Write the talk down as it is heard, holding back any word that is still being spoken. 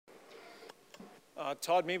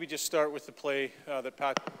Todd, maybe just start with the play that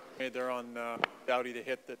Pat made there on Doughty, the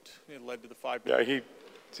hit that led to the 5. Yeah,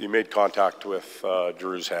 he made contact with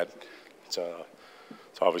Drew's head. It's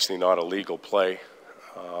obviously not a legal play.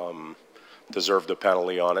 Deserved a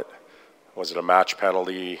penalty on it. Was it a match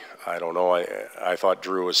penalty? I don't know. I thought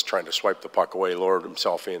Drew was trying to swipe the puck away, lowered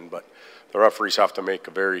himself in, but the referees have to make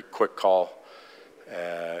a very quick call.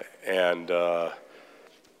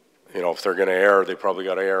 If they're going to err, they probably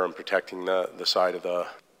got to err in protecting the side of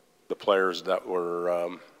the players that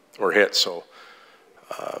were hit. So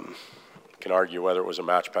you can argue whether it was a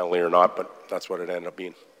match penalty or not, but that's what it ended up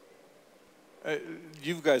being.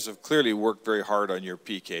 You guys have clearly worked very hard on your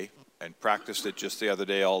PK and practiced it just the other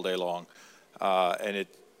day all day long, and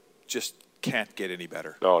it just can't get any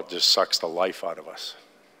better. No, it just sucks the life out of us.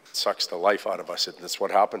 It sucks the life out of us. That's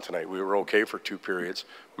what happened tonight. We were okay for 2 periods.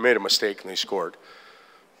 We made a mistake and they scored.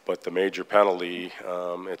 But the major penalty,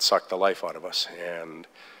 it sucked the life out of us. And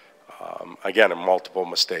again, multiple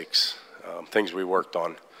mistakes, things we worked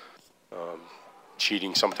on.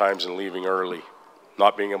 Cheating sometimes and leaving early.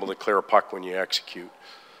 Not being able to clear a puck when you execute.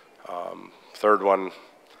 Third one,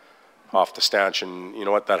 off the stanchion. You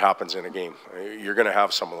know what? That happens in a game. You're going to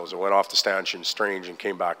have some of those. It went off the stanchion, strange, and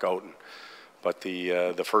came back out. But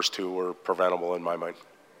the first 2 were preventable in my mind.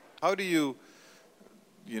 How do you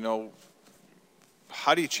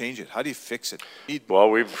change it? How do you fix it? We've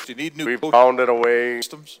pounded away.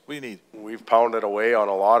 Systems? What do you need? We've pounded away on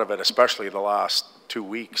a lot of it, especially the last 2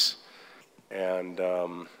 weeks. And,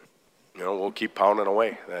 we'll keep pounding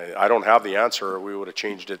away. I don't have the answer, or we would have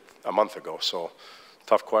changed it a month ago. So,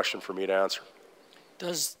 tough question for me to answer.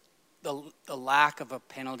 Does the lack of a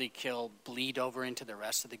penalty kill bleed over into the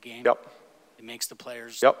rest of the game? Yep. It makes the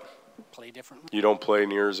players play differently? You don't play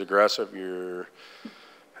near as aggressive.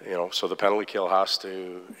 So the penalty kill has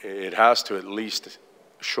to at least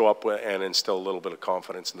show up and instill a little bit of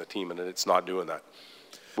confidence in the team, and it's not doing that.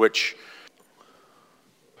 Which,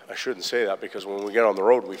 I shouldn't say that, because when we get on the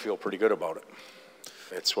road, we feel pretty good about it.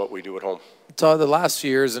 It's what we do at home. So the last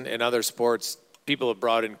few years in other sports, people have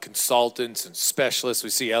brought in consultants and specialists. We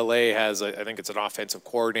see LA has, I think it's an offensive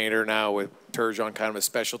coordinator now with Turgeon, kind of a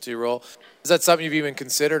specialty role. Is that something you've even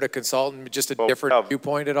considered, a consultant, just a different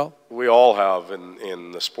viewpoint at all? We all have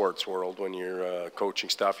in the sports world. When you're coaching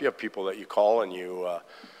staff, you have people that you call, and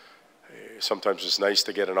sometimes it's nice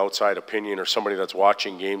to get an outside opinion or somebody that's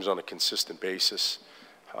watching games on a consistent basis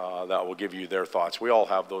that will give you their thoughts. We all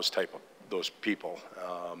have those people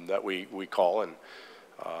that we call, and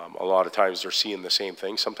a lot of times they're seeing the same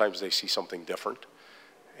thing. Sometimes they see something different,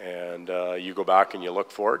 and you go back and you look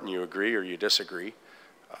for it and you agree or you disagree.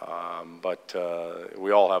 But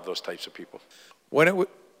we all have those types of people. When it was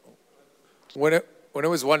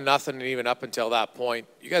 1-0 and even up until that point,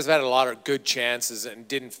 you guys have had a lot of good chances and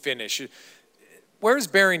didn't finish. Where's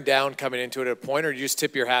bearing down coming into it at a point, or do you just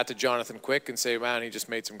tip your hat to Jonathan Quick and say, man, he just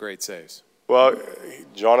made some great saves? Well,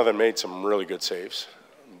 Jonathan made some really good saves,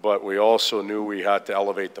 but we also knew we had to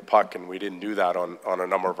elevate the puck, and we didn't do that on a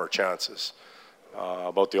number of our chances.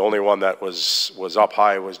 About the only one that was up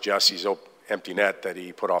high was Jesse's empty net that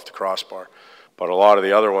he put off the crossbar. But a lot of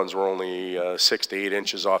the other ones were only 6 to 8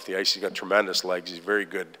 inches off the ice. He's got tremendous legs. He's very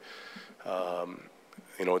good,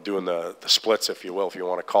 doing the splits, if you will, if you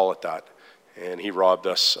want to call it that. And he robbed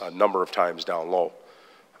us a number of times down low.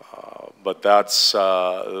 But those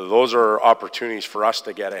are opportunities for us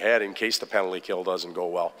to get ahead in case the penalty kill doesn't go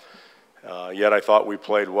well. Yet I thought we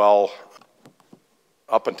played well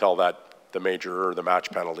up until the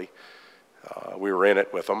match penalty. We were in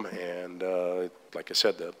it with them, and like I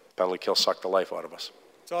said, the penalty kill sucked the life out of us.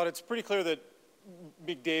 Todd, it's pretty clear that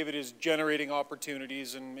Big David is generating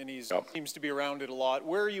opportunities, and he seems to be around it a lot.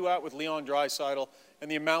 Where are you at with Leon Draisaitl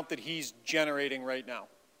and the amount that he's generating right now?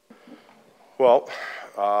 Well,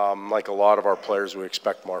 like a lot of our players, we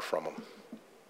expect more from him.